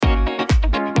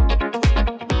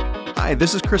Hi,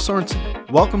 this is Chris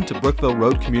Sorensen. Welcome to Brookville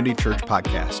Road Community Church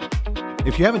Podcast.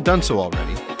 If you haven't done so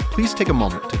already, please take a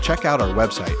moment to check out our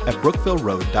website at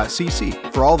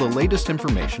brookvilleroad.cc for all the latest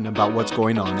information about what's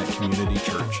going on at Community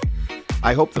Church.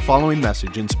 I hope the following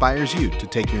message inspires you to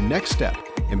take your next step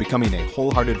in becoming a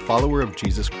wholehearted follower of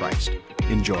Jesus Christ.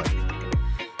 Enjoy.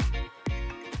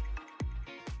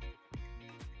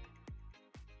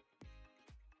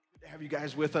 Have you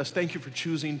guys with us. Thank you for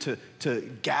choosing to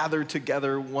gather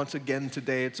together once again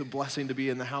today. It's a blessing to be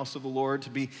in the house of the Lord,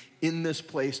 to be in this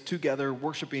place together,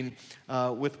 worshiping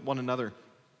with one another.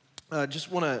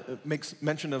 Just want to make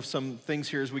mention of some things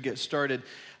here as we get started.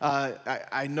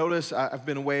 I notice I've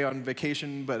been away on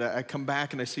vacation, but I come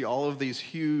back and I see all of these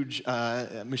huge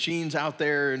machines out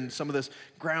there and some of this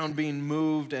ground being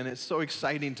moved, and it's so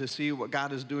exciting to see what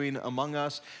God is doing among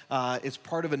us. It's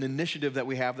part of an initiative that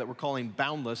we have that we're calling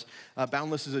Boundless.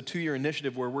 Boundless is a 2-year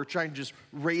initiative where we're trying to just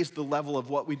raise the level of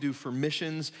what we do for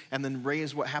missions and then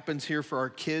raise what happens here for our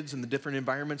kids and the different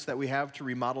environments that we have to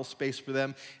remodel space for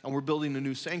them. And we're building a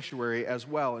new sanctuary as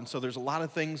well. And so there's a lot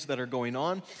of things that are going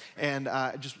on. And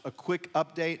just a quick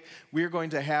update, we are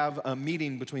going to have a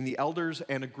meeting between the elders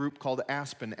and a group called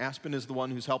Aspen. Aspen is the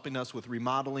one who's helping us with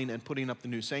remodeling and putting up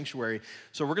the new sanctuary.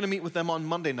 So we're going to meet with them on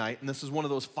Monday night, and this is one of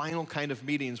those final kind of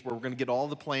meetings where we're going to get all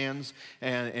the plans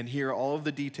and hear all of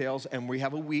the details, and we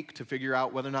have a week to figure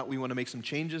out whether or not we want to make some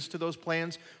changes to those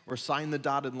plans or sign the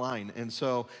dotted line. And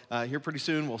so here pretty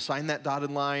soon we'll sign that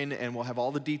dotted line, and we'll have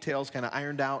all the details kind of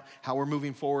ironed out, how we're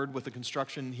moving forward with the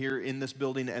construction here in this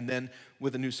building and then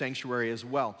with a new sanctuary as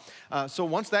well. So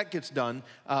once that gets done,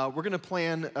 we're going to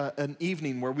plan an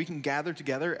evening where we can gather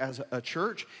together as a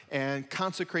church and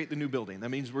consecrate the new building. That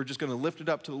means we're just going to lift it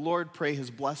up to the Lord, pray His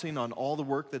blessing on all the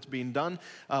work that's being done.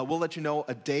 We'll let you know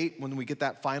a date when we get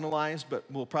that finalized, but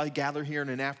we'll probably gather here in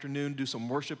an afternoon, do some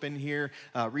worship in here,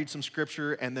 read some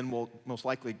scripture, and then we'll most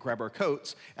likely grab our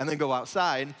coats and then go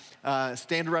outside,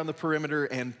 stand around the perimeter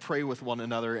and pray with one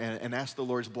another and ask the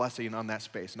Lord's blessing on that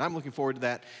space. And I'm looking forward to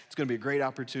that. It's going to be a great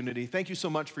opportunity. Thank you so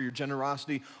much for your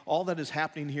generosity. All that is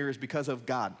happening here is because of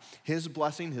God. His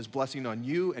blessing on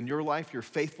you and your life, your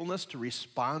faithfulness to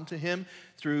respond to Him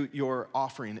through your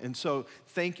offering. And so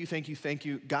thank you, thank you, thank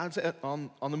you. God's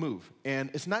on the move. And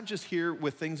it's not just here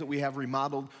with things that we have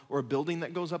remodeled or a building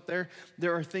that goes up there.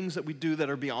 There are things that we do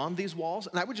that are beyond these walls.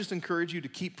 And I would just encourage you to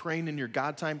keep praying in your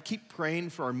God time. Keep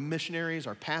praying for our missionaries,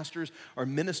 our pastors, our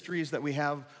ministries that we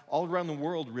have all around the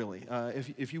world, really.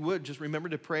 If you would, just remember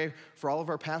to pray for all of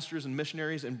our pastors and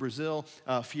missionaries in Brazil,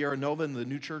 Fiera Nova and the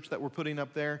new church that we're putting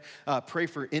up there. Pray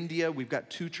for India. We've got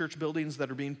 2 church buildings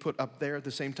that are being put up there at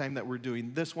the same time that we're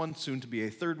doing this one, soon to be a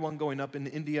 3rd one going up in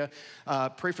India.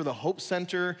 Pray for the Hope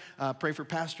Center. Pray for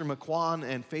Pastor McQuan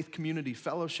and Faith Community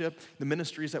Fellowship, the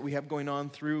ministries that we have going on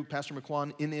through Pastor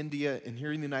McQuan in India and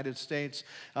here in the United States,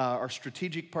 our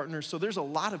strategic partners. So there's a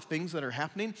lot of things that are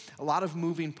happening, a lot of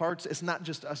moving parts. It's not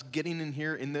just us getting in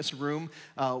here in this room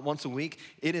once a week.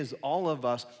 It is all of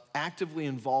us actively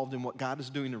involved in what God is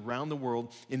doing around the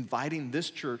world, inviting this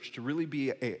church to really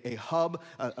be a hub,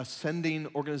 a sending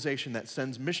organization that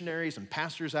sends missionaries and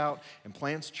pastors out and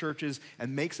plants churches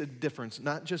and makes a difference,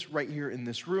 not just right here in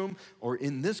this room or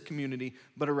in this community,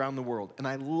 but around the world. And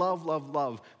I love, love,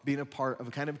 love being a part of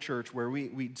a kind of church where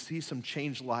we see some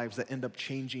changed lives that end up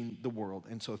changing the world.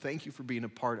 And so thank you for being a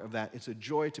part of that. It's a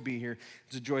joy to be here.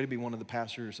 It's a joy to be one of the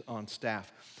pastors on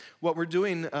staff. What we're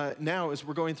doing now is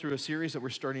we're going through a series that we're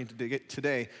starting to get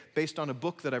today based on a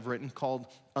book that I've written called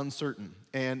Uncertain.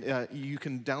 And you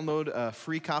can download a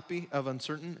free copy of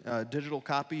Uncertain, a digital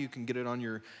copy. You can get it on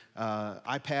your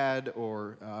iPad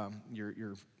or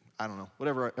your I don't know,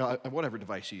 whatever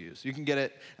device you use. You can get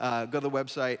it, go to the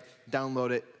website,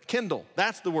 download it. Kindle,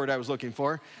 that's the word I was looking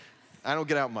for. I don't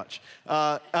get out much.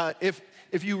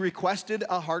 If you requested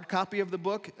a hard copy of the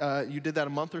book, you did that a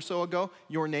month or so ago,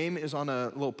 your name is on a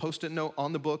little Post-it note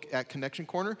on the book at Connection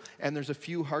Corner, and there's a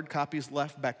few hard copies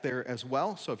left back there as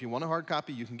well. So if you want a hard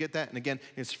copy, you can get that. And again,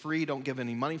 it's free. Don't give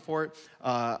any money for it.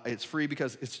 It's free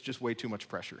because it's just way too much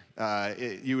pressure.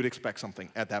 You would expect something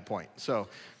at that point. So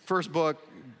first book,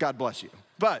 God bless you.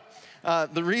 But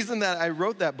the reason that I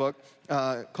wrote that book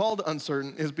called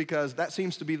Uncertain is because that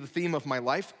seems to be the theme of my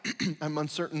life. I'm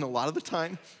uncertain a lot of the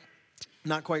time.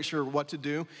 Not quite sure what to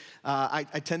do. I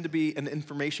tend to be an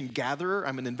information gatherer.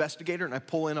 I'm an investigator, and I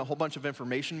pull in a whole bunch of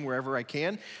information wherever I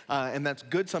can. And that's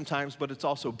good sometimes, but it's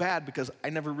also bad because I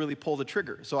never really pull the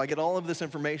trigger. So I get all of this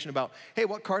information about, hey,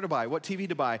 what car to buy, what TV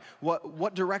to buy,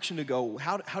 what direction to go,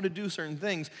 how to do certain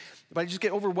things. But I just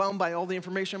get overwhelmed by all the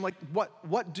information. I'm like,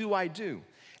 what do I do?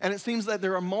 And it seems that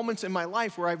there are moments in my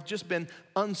life where I've just been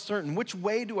uncertain. Which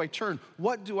way do I turn?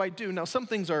 What do I do? Now, some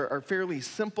things are fairly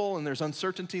simple and there's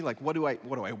uncertainty, like what do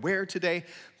I wear today?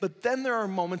 But then there are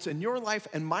moments in your life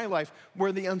and my life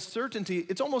where the uncertainty,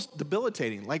 it's almost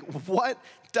debilitating. Like, what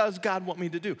does God want me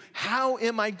to do? How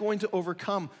am I going to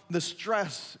overcome the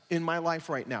stress in my life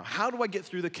right now? How do I get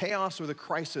through the chaos or the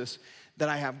crisis that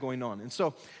I have going on? And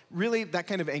so really that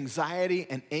kind of anxiety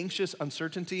and anxious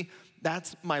uncertainty,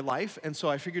 that's my life. And so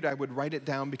I figured I would write it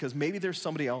down because maybe there's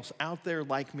somebody else out there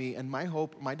like me. And my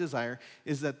hope, my desire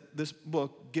is that this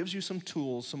book gives you some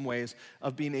tools, some ways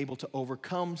of being able to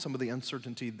overcome some of the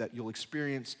uncertainty that you'll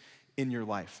experience in your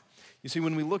life. You see,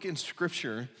 when we look in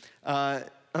Scripture,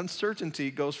 uncertainty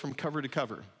goes from cover to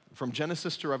cover, from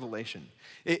Genesis to Revelation.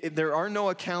 There are no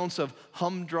accounts of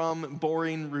humdrum,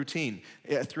 boring routine.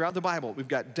 Throughout the Bible, we've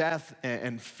got death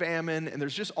and famine, and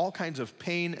there's just all kinds of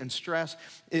pain and stress.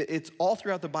 It's all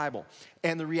throughout the Bible.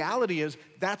 And the reality is,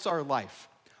 that's our life.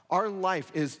 Our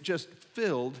life is just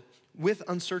filled with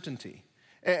uncertainty.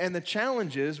 And the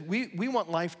challenge is, we want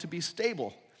life to be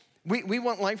stable. We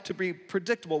want life to be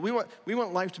predictable. We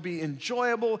want life to be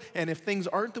enjoyable, and if things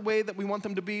aren't the way that we want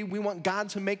them to be, we want God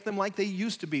to make them like they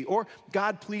used to be, or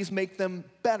God, please make them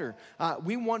better.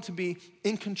 We want to be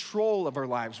in control of our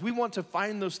lives. We want to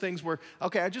find those things where,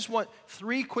 okay, I just want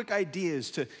 3 quick ideas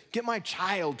to get my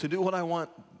child to do what I want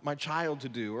my child to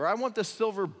do, or I want the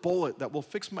silver bullet that will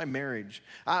fix my marriage.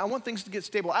 I want things to get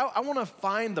stable. I want to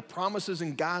find the promises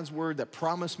in God's word that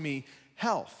promise me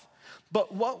health.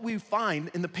 But what we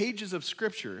find in the pages of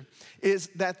Scripture is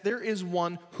that there is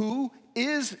one who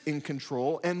is in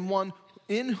control and one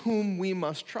in whom we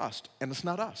must trust, and it's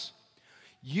not us.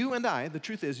 You and I, the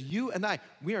truth is, you and I,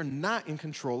 we are not in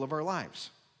control of our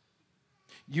lives.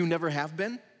 You never have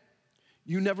been.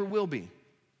 You never will be.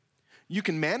 You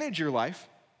can manage your life.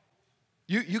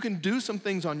 You can do some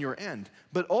things on your end,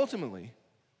 but ultimately,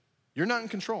 you're not in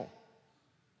control.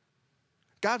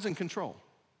 God's in control.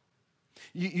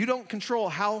 You don't control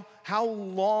how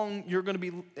long you're going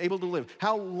to be able to live,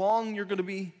 how long you're going to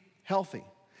be healthy.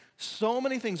 So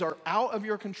many things are out of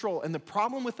your control. And the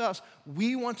problem with us,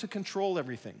 we want to control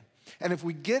everything. And if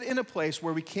we get in a place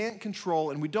where we can't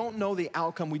control and we don't know the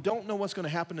outcome, we don't know what's going to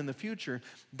happen in the future,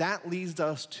 that leads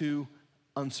us to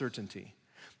uncertainty.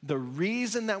 The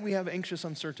reason that we have anxious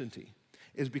uncertainty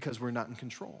is because we're not in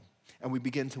control. And we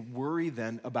begin to worry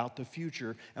then about the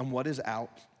future and what is out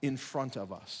in front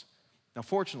of us. Now,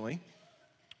 fortunately,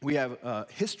 we have a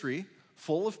history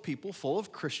full of people, full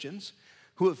of Christians,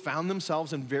 who have found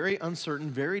themselves in very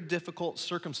uncertain, very difficult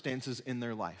circumstances in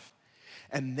their life.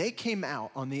 And they came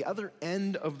out on the other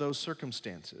end of those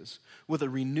circumstances with a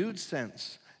renewed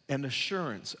sense and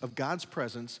assurance of God's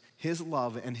presence, His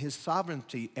love, and His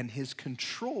sovereignty, and His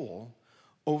control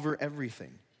over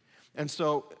everything. And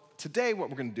so today, what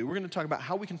we're going to do, we're going to talk about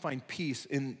how we can find peace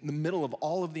in the middle of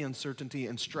all of the uncertainty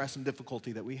and stress and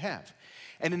difficulty that we have.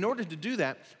 And in order to do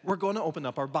that, we're going to open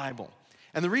up our Bible.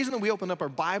 And the reason that we open up our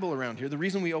Bible around here, the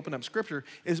reason we open up Scripture,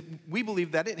 is we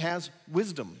believe that it has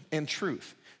wisdom and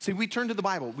truth. See, we turn to the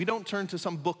Bible. We don't turn to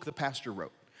some book the pastor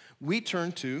wrote. We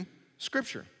turn to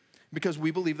Scripture because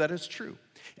we believe that it's true.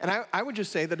 And I would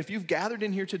just say that if you've gathered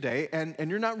in here today and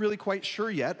you're not really quite sure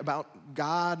yet about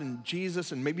God and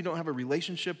Jesus, and maybe you don't have a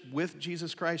relationship with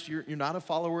Jesus Christ, you're not a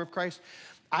follower of Christ,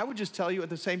 I would just tell you at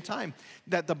the same time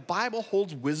that the Bible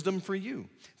holds wisdom for you,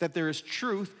 that there is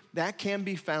truth that can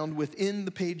be found within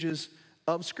the pages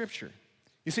of Scripture.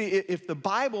 You see, if the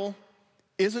Bible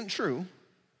isn't true,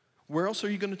 where else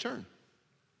are you going to turn?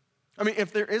 I mean,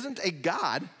 if there isn't a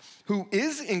God who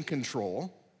is in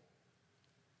control,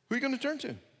 who are you going to turn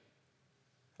to?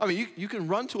 I mean, you can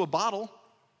run to a bottle,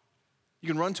 you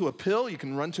can run to a pill, you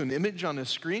can run to an image on a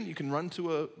screen, you can run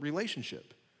to a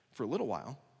relationship for a little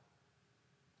while.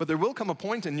 But there will come a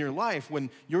point in your life when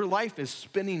your life is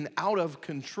spinning out of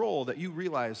control that you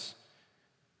realize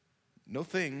no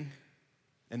thing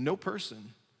and no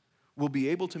person will be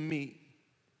able to meet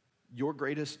your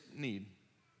greatest need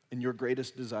and your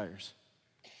greatest desires.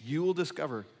 You will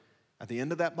discover at the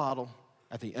end of that bottle,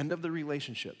 at the end of the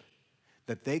relationship,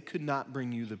 that they could not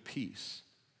bring you the peace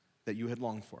that you had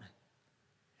longed for.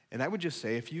 And I would just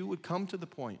say, if you would come to the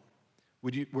point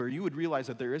where you would realize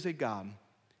that there is a God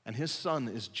and His Son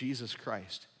is Jesus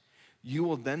Christ, you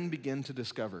will then begin to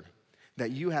discover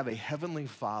that you have a heavenly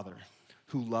Father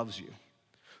who loves you,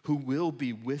 who will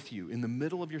be with you in the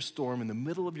middle of your storm, in the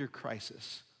middle of your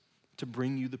crisis, to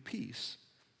bring you the peace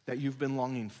that you've been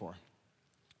longing for.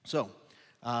 So,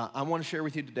 I want to share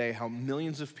with you today how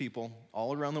millions of people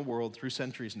all around the world through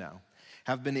centuries now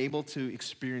have been able to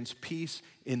experience peace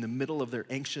in the middle of their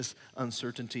anxious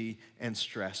uncertainty and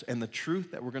stress. And the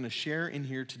truth that we're going to share in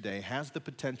here today has the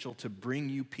potential to bring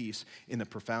you peace in a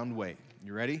profound way.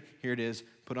 You ready? Here it is.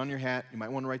 Put on your hat. You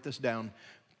might want to write this down.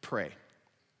 Pray.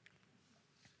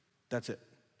 That's it.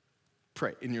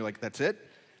 Pray. And you're like, that's it?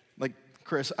 Like,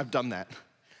 Chris, I've done that.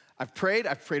 I've prayed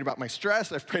about my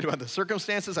stress, I've prayed about the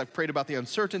circumstances, I've prayed about the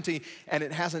uncertainty, and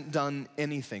it hasn't done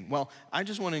anything. Well, I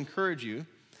just want to encourage you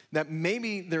that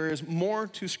maybe there is more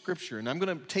to Scripture, and I'm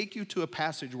going to take you to a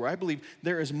passage where I believe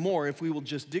there is more if we will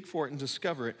just dig for it and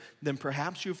discover it than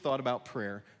perhaps you've thought about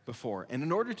prayer before. And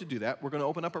in order to do that, we're going to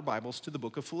open up our Bibles to the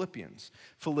book of Philippians,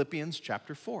 Philippians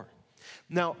chapter 4.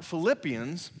 Now,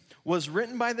 Philippians was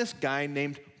written by this guy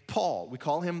named Paul. We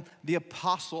call him the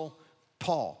Apostle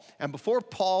Paul. And before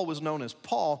Paul was known as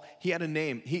Paul, he had a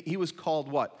name. He was called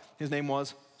what? His name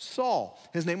was Saul.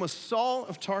 His name was Saul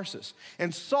of Tarsus.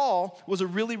 And Saul was a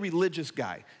really religious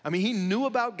guy. I mean, he knew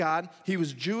about God. He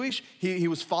was Jewish. He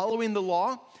was following the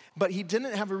law, but he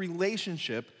didn't have a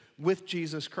relationship with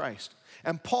Jesus Christ.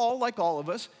 And Paul, like all of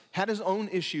us, had his own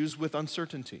issues with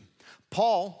uncertainty.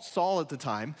 Paul, Saul at the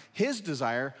time, his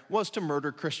desire was to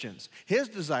murder Christians. His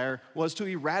desire was to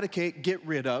eradicate, get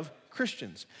rid of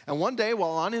Christians. And one day,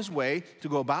 while on his way to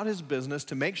go about his business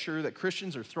to make sure that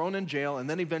Christians are thrown in jail and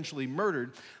then eventually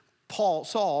murdered,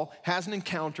 Saul has an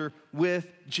encounter with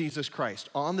Jesus Christ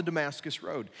on the Damascus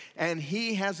Road. And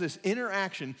he has this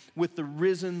interaction with the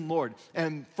risen Lord.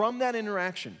 And from that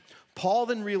interaction, Paul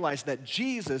then realized that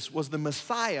Jesus was the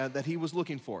Messiah that he was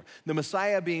looking for. The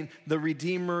Messiah being the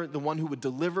Redeemer, the one who would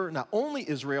deliver not only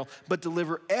Israel, but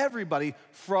deliver everybody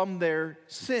from their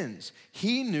sins.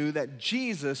 He knew that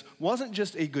Jesus wasn't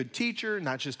just a good teacher,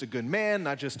 not just a good man,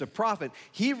 not just a prophet.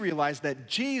 He realized that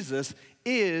Jesus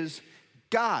is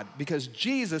God, because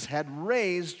Jesus had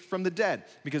raised from the dead.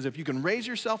 Because if you can raise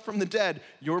yourself from the dead,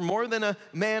 you're more than a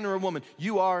man or a woman.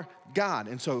 You are God.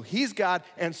 And so he's God.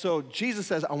 And so Jesus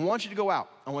says, I want you to go out.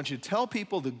 I want you to tell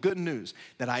people the good news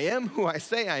that I am who I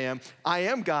say I am. I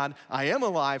am God. I am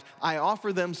alive. I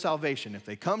offer them salvation. If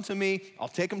they come to me, I'll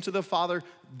take them to the Father.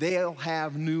 They'll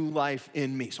have new life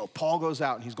in me. So Paul goes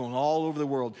out and he's going all over the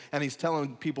world and he's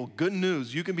telling people good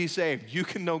news. You can be saved. You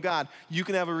can know God. You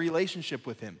can have a relationship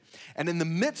with him. And in the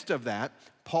midst of that,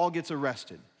 Paul gets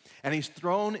arrested and he's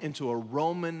thrown into a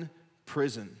Roman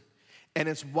prison. And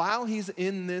it's while he's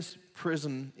in this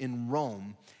prison in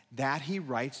Rome that he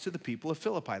writes to the people of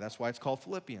Philippi. That's why it's called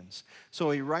Philippians.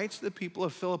 So he writes to the people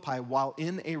of Philippi while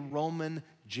in a Roman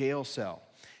jail cell.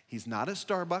 He's not at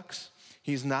Starbucks.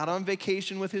 He's not on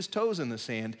vacation with his toes in the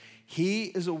sand. He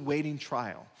is awaiting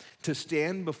trial to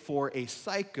stand before a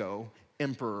psycho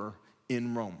emperor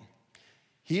in Rome.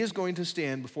 He is going to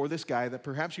stand before this guy that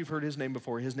perhaps you've heard his name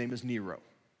before. His name is Nero.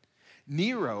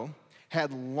 Nero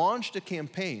had launched a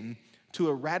campaign to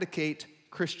eradicate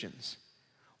Christians.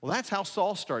 Well, that's how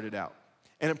Saul started out.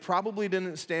 And it probably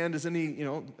didn't stand as any,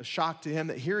 a shock to him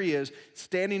that here he is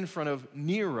standing in front of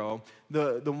Nero,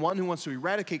 the one who wants to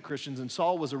eradicate Christians. And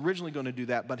Saul was originally going to do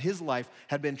that, but his life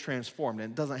had been transformed.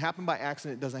 And it doesn't happen by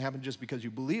accident. It doesn't happen just because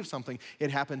you believe something.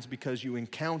 It happens because you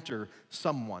encounter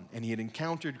someone. And he had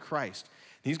encountered Christ.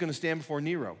 And he's going to stand before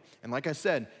Nero. And like I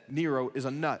said, Nero is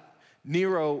a nut.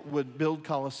 Nero would build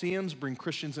colosseums, bring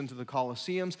Christians into the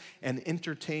colosseums, and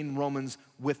entertain Romans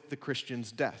with the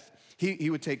Christians' death.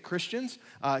 He would take Christians,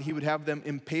 he would have them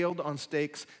impaled on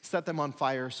stakes, set them on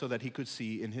fire so that he could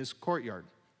see in his courtyard.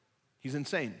 He's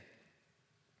insane.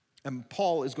 And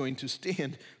Paul is going to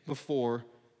stand before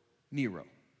Nero.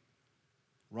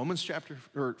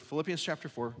 Philippians chapter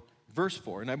 4, verse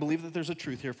 4, and I believe that there's a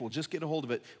truth here. If we'll just get a hold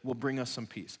of it, will bring us some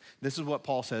peace. This is what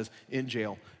Paul says in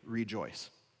jail,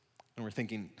 rejoice. And we're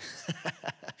thinking,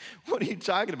 what are you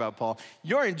talking about, Paul?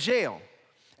 You're in jail,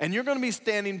 and you're going to be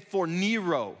standing for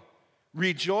Nero.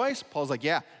 Rejoice? Paul's like,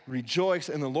 yeah, rejoice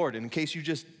in the Lord. And in case you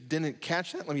just didn't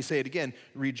catch that, let me say it again,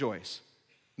 rejoice.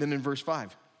 Then in verse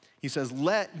 5, he says,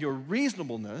 let your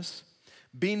reasonableness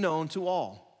be known to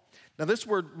all. Now this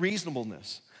word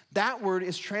reasonableness, that word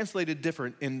is translated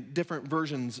different in different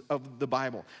versions of the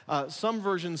Bible. Some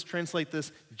versions translate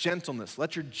this gentleness.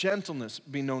 Let your gentleness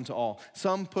be known to all.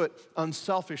 Some put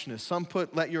unselfishness. Some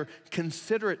put let your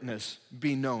considerateness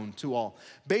be known to all.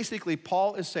 Basically,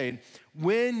 Paul is saying,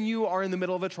 when you are in the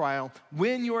middle of a trial,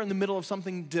 when you are in the middle of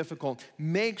something difficult,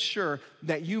 make sure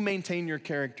that you maintain your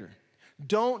character.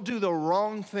 Don't do the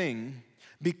wrong thing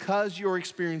because you're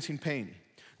experiencing pain.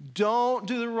 Don't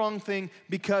do the wrong thing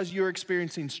because you're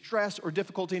experiencing stress or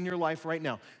difficulty in your life right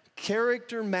now.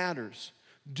 Character matters.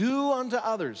 Do unto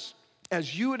others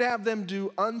as you would have them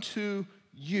do unto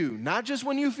you. Not just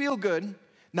when you feel good,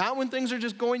 Not when things are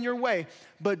just going your way,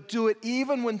 but do it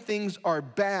even when things are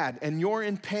bad and you're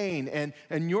in pain and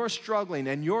you're struggling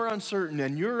and you're uncertain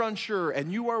and you're unsure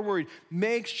and you are worried.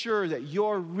 Make sure that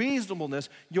your reasonableness,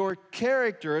 your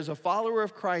character as a follower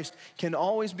of Christ can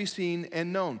always be seen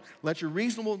and known. Let your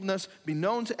reasonableness be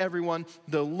known to everyone.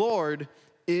 The Lord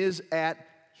is at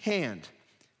hand.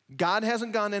 God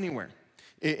hasn't gone anywhere.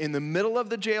 In the middle of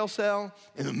the jail cell,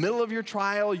 in the middle of your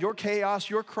trial, your chaos,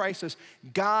 your crisis,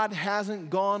 God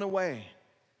hasn't gone away.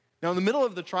 Now, in the middle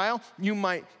of the trial, you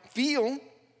might feel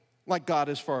like God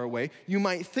is far away. You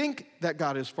might think that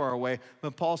God is far away,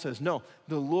 but Paul says, no,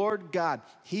 the Lord God,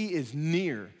 He is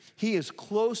near. He is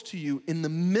close to you in the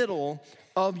middle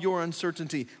of your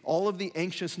uncertainty, all of the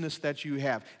anxiousness that you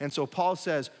have. And so Paul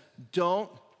says, don't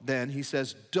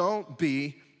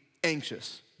be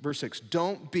anxious. Verse 6,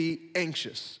 don't be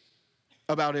anxious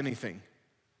about anything.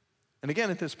 And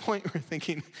again, at this point, we're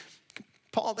thinking,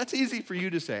 Paul, that's easy for you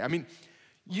to say. I mean,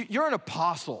 you're an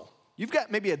apostle. You've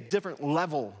got maybe a different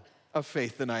level of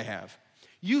faith than I have.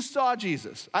 You saw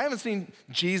Jesus. I haven't seen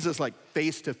Jesus like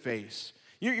face to face.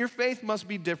 Your faith must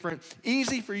be different.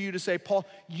 Easy for you to say, Paul,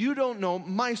 you don't know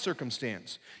my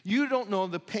circumstance. You don't know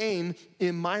the pain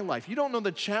in my life. You don't know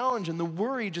the challenge and the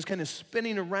worry just kind of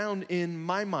spinning around in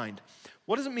my mind.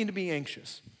 What does it mean to be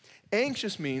anxious?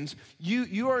 Anxious means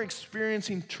you are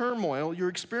experiencing turmoil, you're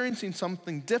experiencing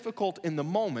something difficult in the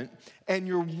moment, and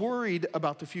you're worried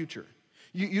about the future.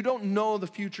 You don't know the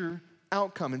future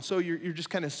outcome, and so you're just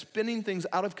kind of spinning things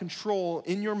out of control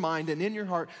in your mind and in your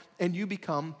heart, and you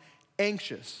become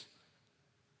anxious.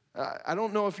 I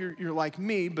don't know if you're like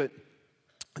me, but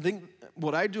I think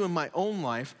what I do in my own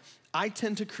life, I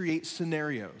tend to create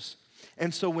scenarios.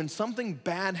 And so when something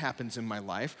bad happens in my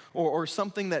life, or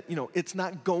something that, it's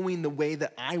not going the way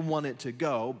that I want it to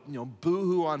go,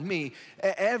 boo-hoo on me,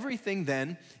 everything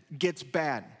then gets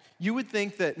bad. You would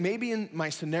think that maybe in my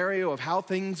scenario of how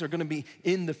things are going to be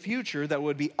in the future, that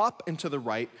would be up and to the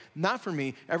right. Not for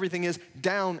me. Everything is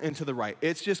down and to the right.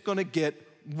 It's just going to get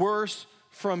worse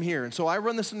from here. And so I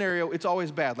run the scenario, it's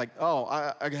always bad. Like,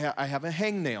 I have a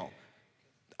hangnail.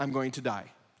 I'm going to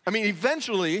die. I mean,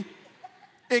 eventually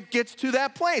it gets to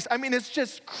that place. I mean, it's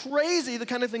just crazy the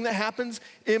kind of thing that happens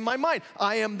in my mind.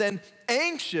 I am then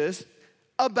anxious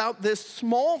about this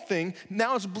small thing.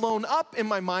 Now it's blown up in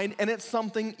my mind, and it's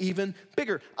something even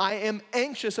bigger. I am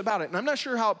anxious about it. And I'm not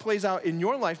sure how it plays out in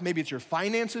your life. Maybe it's your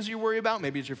finances you worry about.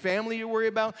 Maybe it's your family you worry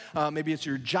about. Maybe it's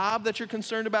your job that you're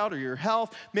concerned about, or your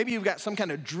health. Maybe you've got some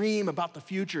kind of dream about the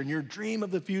future, and your dream of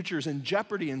the future is in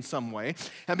jeopardy in some way.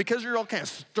 And because you're all kind of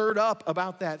stirred up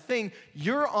about that thing,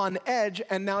 you're on edge,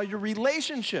 and now your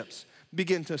relationships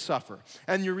begin to suffer.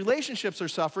 And your relationships are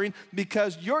suffering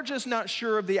because you're just not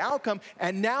sure of the outcome,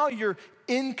 and now you're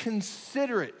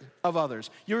inconsiderate of others.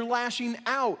 You're lashing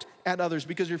out at others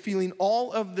because you're feeling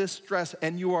all of this stress,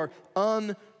 and you are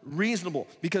unreasonable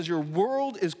because your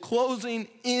world is closing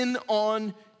in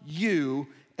on you,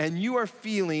 and you are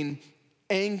feeling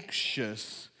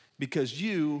anxious because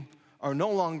you are no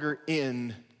longer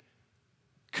in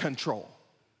control.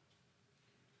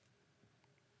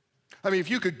 I mean,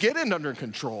 if you could get it under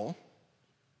control,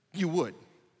 you would.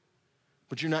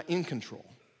 But you're not in control.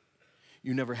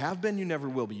 You never have been, you never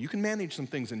will be. You can manage some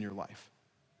things in your life.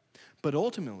 But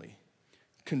ultimately,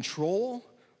 control,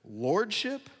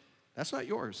 lordship, that's not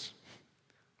yours.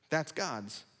 That's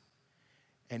God's.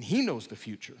 And He knows the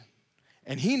future.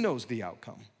 And He knows the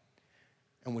outcome.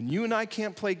 And when you and I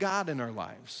can't play God in our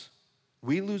lives,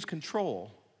 we lose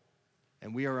control,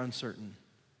 and we are uncertain,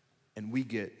 and we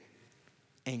get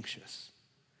anxious.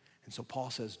 And so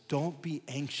Paul says, don't be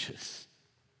anxious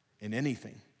in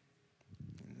anything.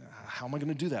 How am I going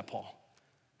to do that, Paul?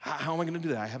 How am I going to do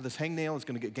that? I have this hangnail, it's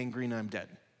going to get gangrene, and I'm dead.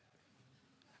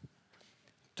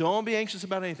 Don't be anxious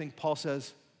about anything. Paul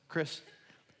says, Chris,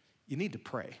 you need to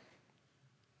pray.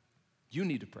 You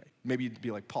need to pray. Maybe you'd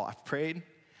be like, Paul, I've prayed.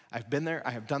 I've been there.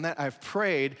 I have done that. I've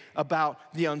prayed about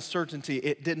the uncertainty.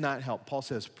 It did not help. Paul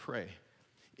says, pray.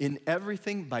 In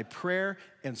everything, by prayer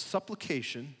and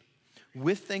supplication,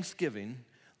 with thanksgiving,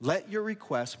 let your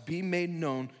requests be made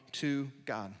known to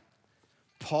God.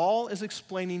 Paul is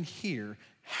explaining here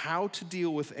how to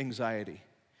deal with anxiety.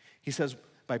 He says,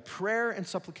 by prayer and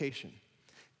supplication.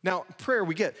 Now, prayer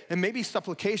we get, and maybe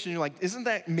supplication, you're like, isn't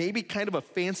that maybe kind of a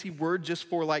fancy word just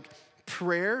for like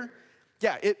prayer?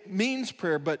 Yeah, it means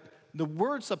prayer, but the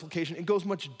word supplication, it goes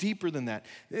much deeper than that.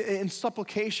 In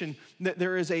supplication,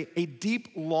 there is a deep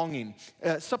longing.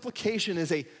 Supplication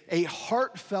is a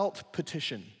heartfelt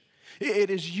petition.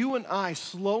 It is you and I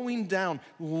slowing down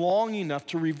long enough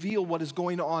to reveal what is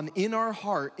going on in our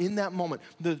heart in that moment,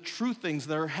 the true things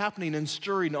that are happening and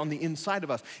stirring on the inside of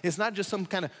us. It's not just some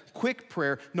kind of quick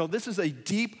prayer. No, this is a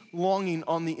deep longing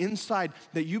on the inside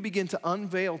that you begin to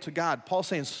unveil to God. Paul's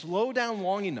saying, slow down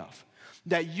long enough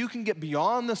that you can get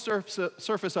beyond the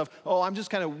surface of, oh, I'm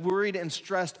just kind of worried and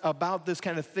stressed about this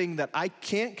kind of thing that I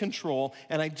can't control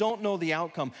and I don't know the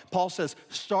outcome. Paul says,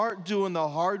 start doing the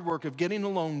hard work of getting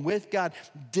alone with God.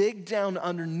 Dig down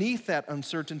underneath that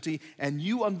uncertainty and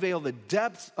you unveil the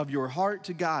depths of your heart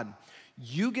to God.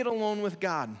 You get alone with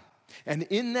God, and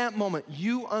in that moment,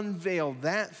 you unveil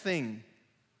that thing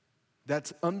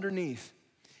that's underneath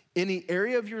any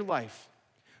area of your life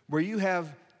where you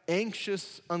have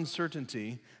anxious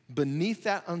uncertainty. Beneath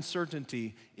that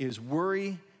uncertainty is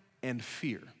worry and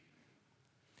fear.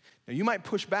 Now, you might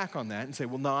push back on that and say,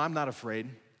 well, no, I'm not afraid.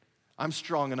 I'm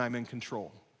strong and I'm in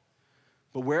control.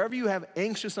 But wherever you have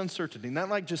anxious uncertainty, not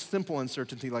like just simple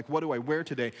uncertainty, like what do I wear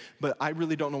today, but I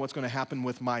really don't know what's going to happen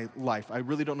with my life. I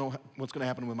really don't know what's going to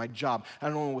happen with my job. I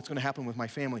don't know what's going to happen with my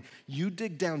family. You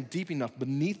dig down deep enough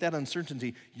beneath that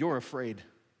uncertainty, you're afraid.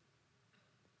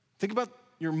 Think about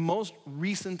your most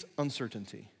recent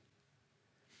uncertainty.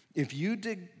 If you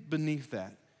dig beneath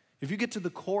that, if you get to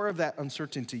the core of that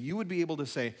uncertainty, you would be able to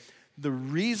say, the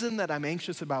reason that I'm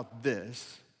anxious about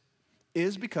this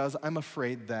is because I'm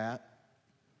afraid that.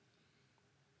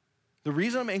 The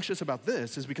reason I'm anxious about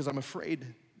this is because I'm afraid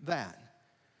that.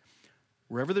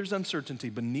 Wherever there's uncertainty,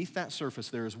 beneath that surface,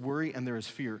 there is worry and there is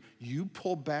fear. You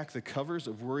pull back the covers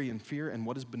of worry and fear, and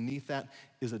what is beneath that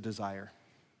is a desire.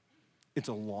 It's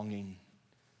a longing.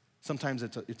 Sometimes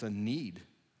it's a need,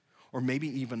 or maybe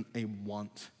even a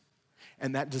want.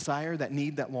 And that desire, that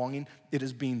need, that longing, it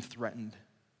is being threatened.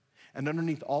 And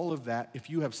underneath all of that, if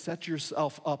you have set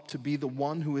yourself up to be the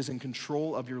one who is in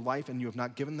control of your life and you have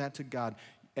not given that to God,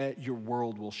 your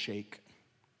world will shake,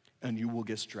 and you will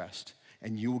get stressed,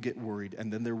 and you will get worried,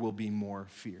 and then there will be more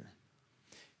fear.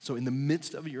 So in the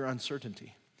midst of your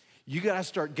uncertainty, you got to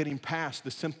start getting past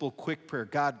the simple, quick prayer.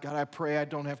 God, I pray I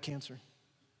don't have cancer.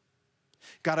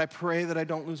 God, I pray that I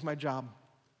don't lose my job.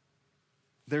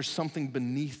 There's something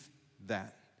beneath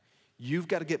that. You've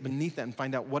got to get beneath that and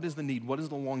find out what is the need, what is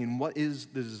the longing, what is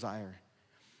the desire.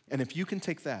 And if you can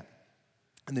take that,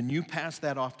 and then you pass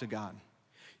that off to God,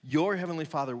 your Heavenly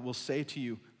Father will say to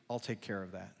you, I'll take care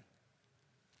of that.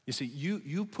 You see,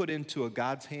 you put into a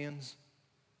God's hands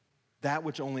that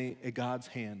which only a God's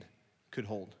hand could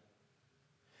hold.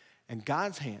 And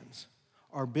God's hands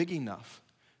are big enough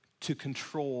to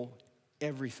control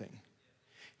everything.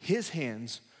 His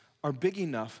hands are big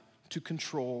enough to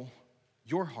control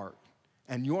your heart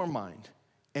and your mind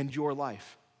and your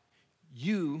life.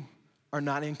 You are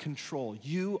not in control.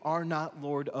 You are not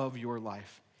Lord of your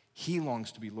life. He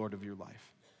longs to be Lord of your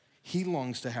life. He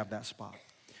longs to have that spot.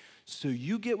 So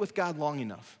you get with God long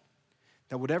enough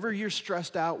that whatever you're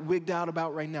stressed out, wigged out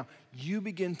about right now, you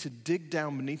begin to dig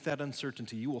down beneath that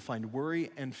uncertainty. You will find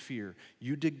worry and fear.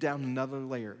 You dig down another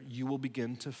layer, you will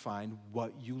begin to find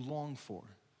what you long for.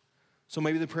 So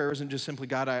maybe the prayer isn't just simply,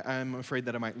 God, I'm afraid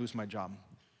that I might lose my job.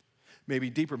 Maybe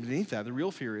deeper beneath that, the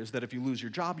real fear is that if you lose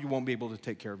your job, you won't be able to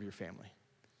take care of your family.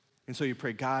 And so you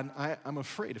pray, God, I'm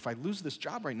afraid if I lose this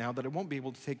job right now that I won't be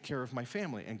able to take care of my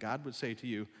family. And God would say to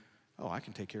you, oh, I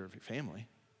can take care of your family.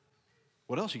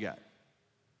 What else you got?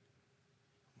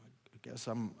 I guess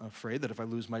I'm afraid that if I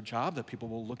lose my job that people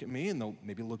will look at me and they'll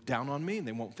maybe look down on me and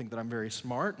they won't think that I'm very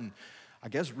smart. And I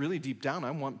guess really deep down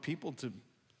I want people to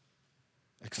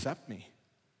accept me.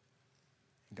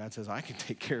 And God says, I can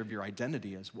take care of your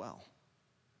identity as well.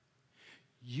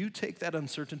 You take that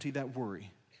uncertainty, that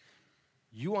worry,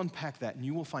 you unpack that, and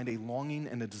you will find a longing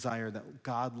and a desire that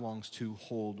God longs to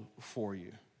hold for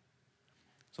you.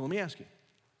 So let me ask you,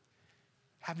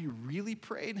 have you really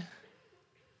prayed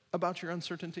about your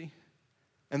uncertainty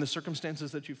and the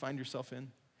circumstances that you find yourself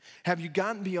in? Have you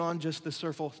gotten beyond just the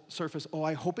surface, oh,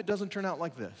 I hope it doesn't turn out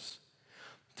like this,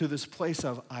 to this place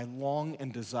of, I long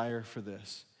and desire for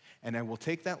this, and I will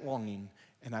take that longing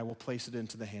and I will place it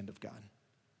into the hand of God?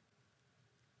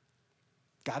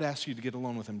 God asks you to get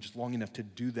alone with him just long enough to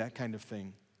do that kind of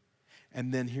thing.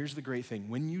 And then here's the great thing.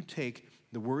 When you take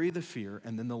the worry, the fear,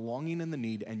 and then the longing and the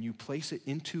need, and you place it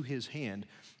into his hand,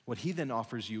 what he then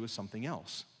offers you is something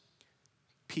else.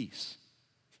 Peace.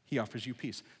 He offers you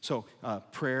peace. So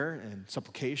prayer and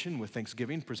supplication with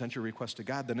thanksgiving, present your request to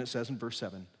God. Then it says in verse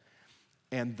 7,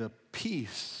 and the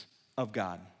peace of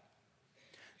God.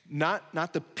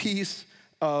 Not the peace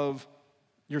of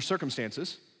your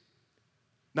circumstances,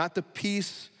 not the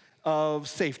peace of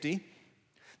safety,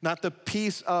 not the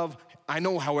peace of I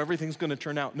know how everything's going to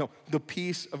turn out. No, the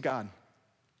peace of God.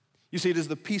 You see, it is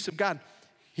the peace of God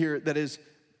here that is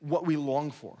what we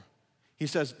long for. He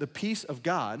says, the peace of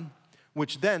God,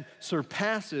 which then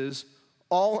surpasses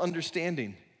all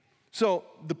understanding. So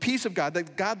the peace of God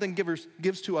that God then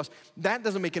gives to us, that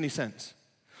doesn't make any sense.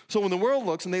 So when the world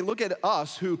looks and they look at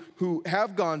us who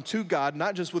have gone to God,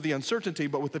 not just with the uncertainty,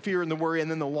 but with the fear and the worry and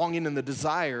then the longing and the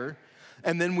desire,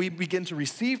 and then we begin to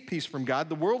receive peace from God,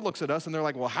 the world looks at us and they're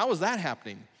like, well, how is that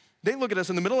happening? They look at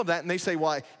us in the middle of that and they say,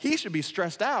 well, he should be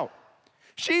stressed out.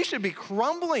 She should be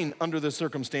crumbling under the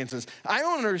circumstances. I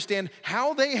don't understand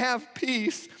how they have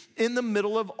peace in the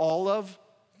middle of all of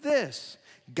this.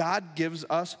 God gives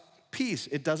us peace.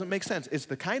 It doesn't make sense. It's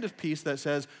the kind of peace that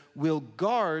says, we'll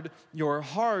guard your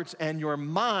hearts and your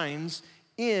minds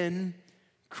in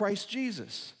Christ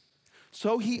Jesus.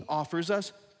 So he offers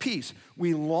us peace.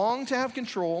 We long to have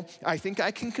control. I think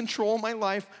I can control my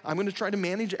life. I'm going to try to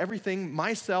manage everything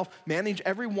myself, manage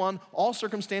everyone, all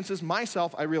circumstances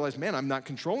myself. I realize, man, I'm not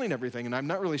controlling everything, and I'm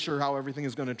not really sure how everything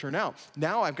is going to turn out.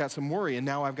 Now I've got some worry, and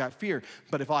now I've got fear.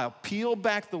 But if I'll peel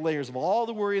back the layers of all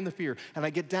the worry and the fear, and I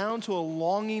get down to a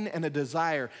longing and a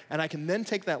desire, and I can then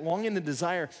take that longing and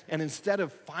desire, and instead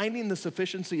of finding the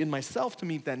sufficiency in myself to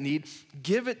meet that need,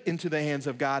 give it into the hands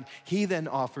of God, he then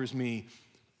offers me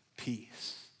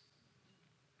peace.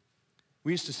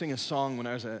 We used to sing a song when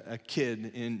I was a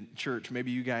kid in church.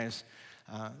 Maybe you guys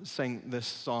sang this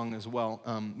song as well.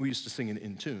 We used to sing it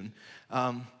in tune.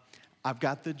 I've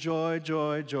got the joy,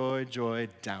 joy, joy, joy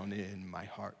down in my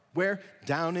heart. Where?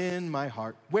 Down in my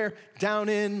heart. Where? Down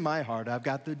in my heart. I've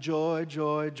got the joy,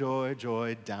 joy, joy,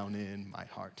 joy down in my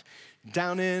heart.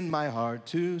 Down in my heart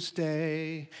to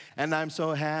stay. And I'm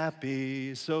so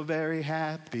happy, so very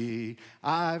happy.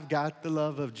 I've got the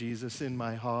love of Jesus in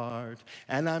my heart.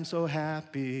 And I'm so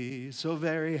happy, so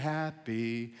very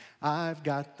happy. I've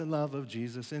got the love of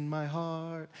Jesus in my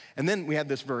heart. And then we had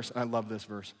this verse, and I love this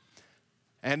verse.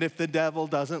 And if the devil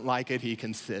doesn't like it, he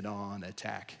can sit on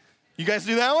attack. You guys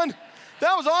do that one?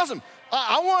 That was awesome.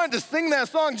 I wanted to sing that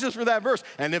song just for that verse.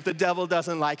 And if the devil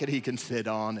doesn't like it, he can sit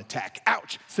on attack.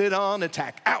 Ouch. Sit on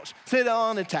attack. Ouch. Sit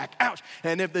on attack. Ouch.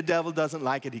 And if the devil doesn't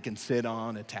like it, he can sit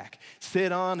on attack.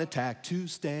 Sit on attack to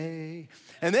stay.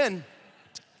 And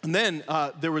then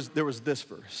there was this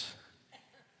verse.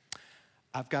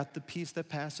 I've got the peace that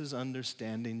passes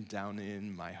understanding down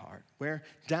in my heart. Where?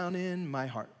 Down in my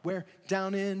heart. Where?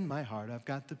 Down in my heart. I've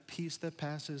got the peace that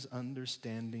passes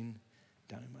understanding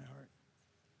down in my heart.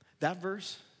 That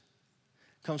verse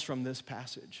comes from this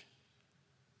passage.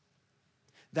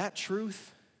 That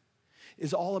truth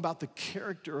is all about the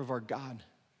character of our God.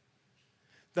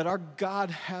 That our God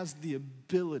has the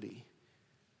ability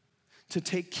to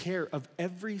take care of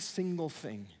every single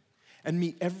thing and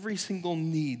meet every single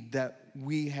need that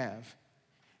we have.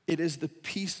 It is the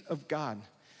peace of God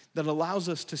that allows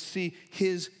us to see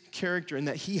his character and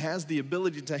that he has the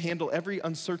ability to handle every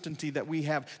uncertainty that we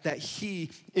have, that he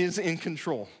is in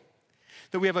control.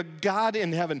 That we have a God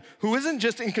in heaven who isn't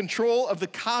just in control of the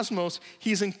cosmos,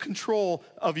 he's in control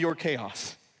of your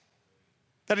chaos.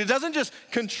 That he doesn't just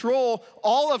control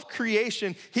all of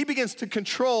creation, he begins to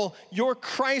control your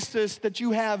crisis that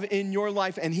you have in your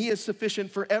life, and he is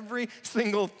sufficient for every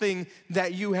single thing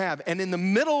that you have. And in the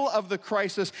middle of the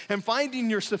crisis and finding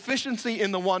your sufficiency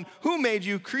in the one who made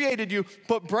you, created you,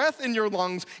 put breath in your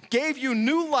lungs, gave you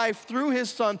new life through his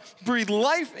son, breathed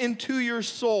life into your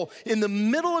soul, in the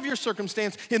middle of your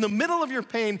circumstance, in the middle of your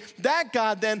pain, that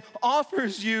God then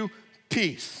offers you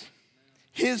peace.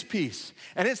 His peace.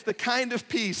 And it's the kind of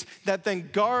peace that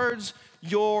then guards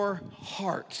your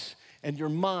heart and your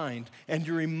mind and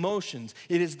your emotions.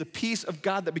 It is the peace of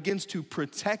God that begins to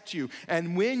protect you.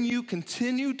 And when you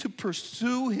continue to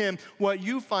pursue him, what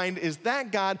you find is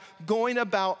that God going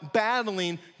about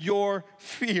battling your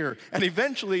fear. And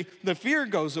eventually the fear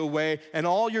goes away and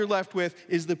all you're left with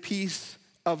is the peace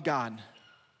of God.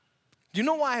 Do you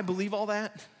know why I believe all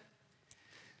that?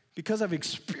 Because I've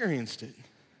experienced it.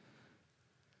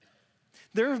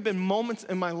 There have been moments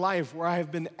in my life where I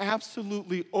have been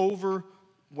absolutely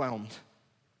overwhelmed.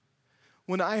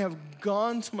 When I have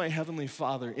gone to my Heavenly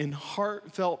Father in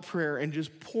heartfelt prayer and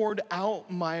just poured out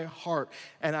my heart,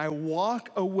 and I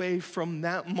walk away from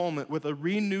that moment with a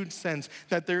renewed sense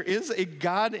that there is a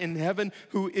God in heaven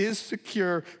who is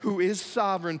secure, who is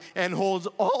sovereign, and holds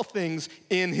all things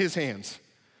in his hands.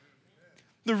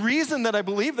 The reason that I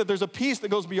believe that there's a peace that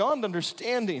goes beyond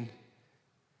understanding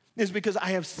is because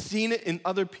I have seen it in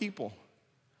other people.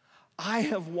 I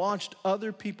have watched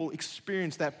other people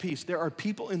experience that peace. There are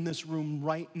people in this room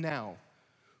right now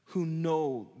who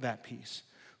know that peace,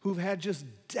 who've had just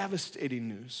devastating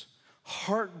news,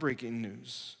 heartbreaking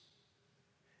news,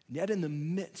 Yet in the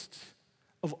midst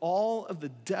of all of the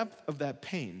depth of that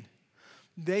pain,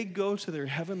 they go to their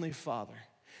heavenly Father.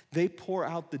 They pour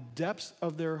out the depths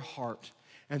of their heart,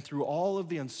 and through all of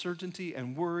the uncertainty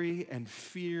and worry and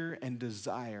fear and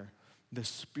desire, the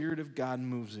Spirit of God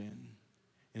moves in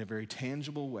a very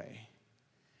tangible way,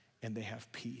 and they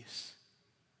have peace.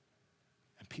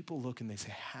 And people look and they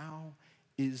say, how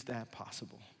is that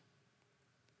possible?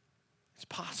 It's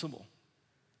possible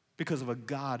because of a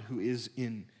God who is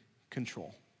in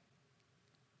control.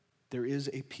 There is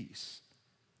a peace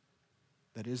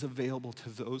that is available to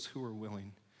those who are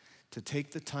willing to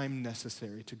take the time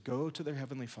necessary to go to their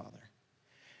Heavenly Father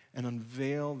and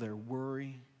unveil their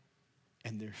worry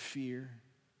and their fear,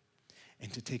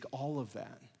 and to take all of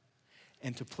that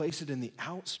and to place it in the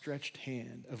outstretched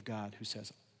hand of God who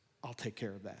says, I'll take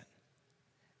care of that.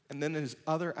 And then in his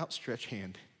other outstretched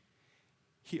hand,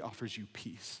 he offers you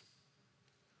peace.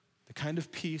 The kind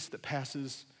of peace that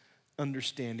passes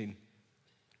understanding,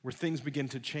 where things begin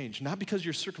to change, not because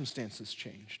your circumstances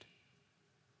changed,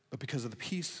 but because of the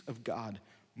peace of God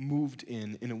moved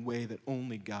in a way that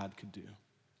only God could do.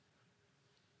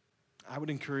 I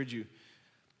would encourage you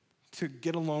to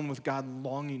get alone with God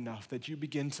long enough that you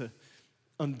begin to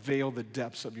unveil the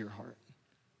depths of your heart.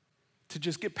 To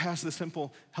just get past the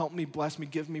simple, help me, bless me,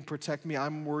 give me, protect me,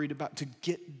 I'm worried about, to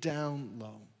get down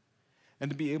low. And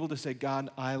to be able to say, God,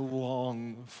 I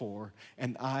long for,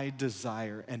 and I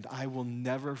desire, and I will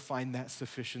never find that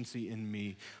sufficiency in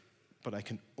me, but I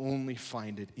can only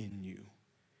find it in you.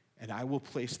 And I will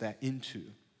place that into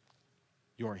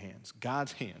your hands.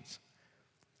 God's hands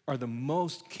are the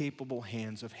most capable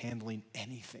hands of handling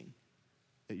anything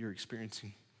that you're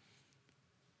experiencing.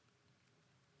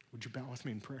 Would you bow with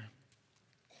me in prayer?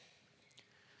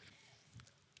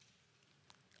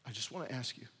 I just want to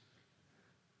ask you,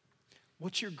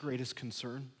 what's your greatest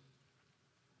concern?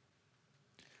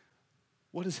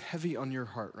 What is heavy on your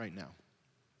heart right now?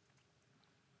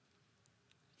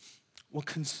 What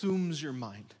consumes your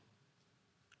mind?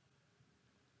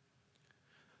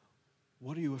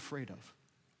 What are you afraid of?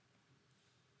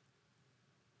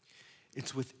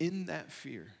 It's within that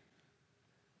fear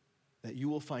that you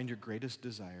will find your greatest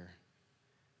desire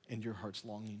and your heart's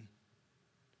longing.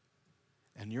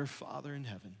 And your Father in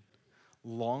heaven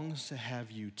longs to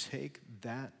have you take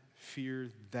that fear,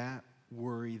 that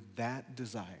worry, that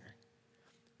desire,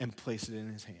 and place it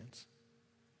in his hands.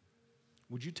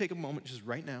 Would you take a moment just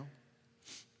right now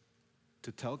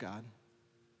to tell God,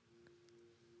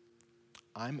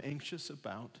 I'm anxious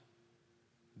about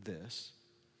this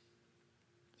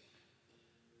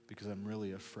because I'm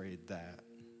really afraid that.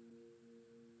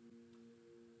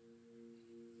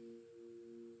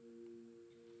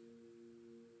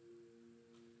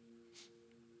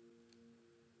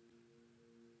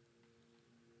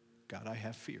 God, I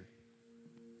have fear.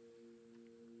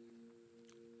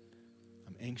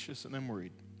 I'm anxious and I'm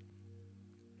worried.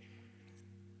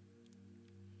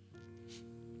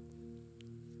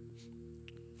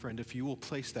 Friend, if you will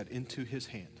place that into his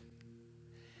hand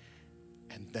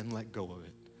and then let go of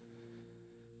it,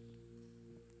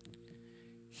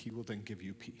 he will then give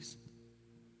you peace.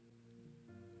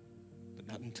 But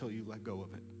not until you let go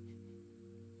of it.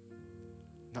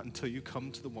 Not until you come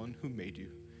to the one who made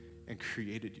you and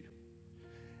created you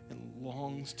and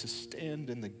longs to stand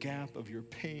in the gap of your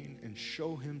pain and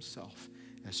show himself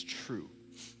as true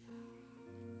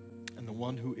and the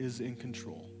one who is in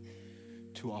control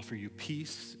to offer you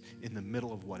peace in the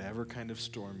middle of whatever kind of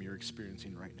storm you're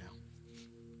experiencing right now.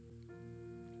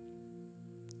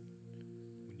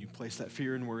 When you place that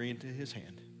fear and worry into his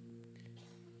hand,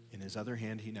 in his other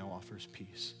hand, he now offers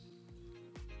peace.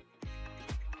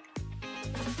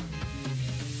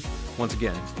 Once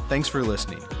again, thanks for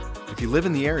listening. If you live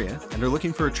in the area and are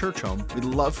looking for a church home, we'd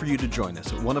love for you to join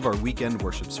us at one of our weekend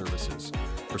worship services.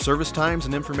 For service times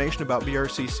and information about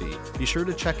BRCC, be sure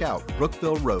to check out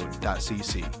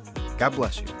brookvilleroad.cc. God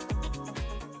bless you.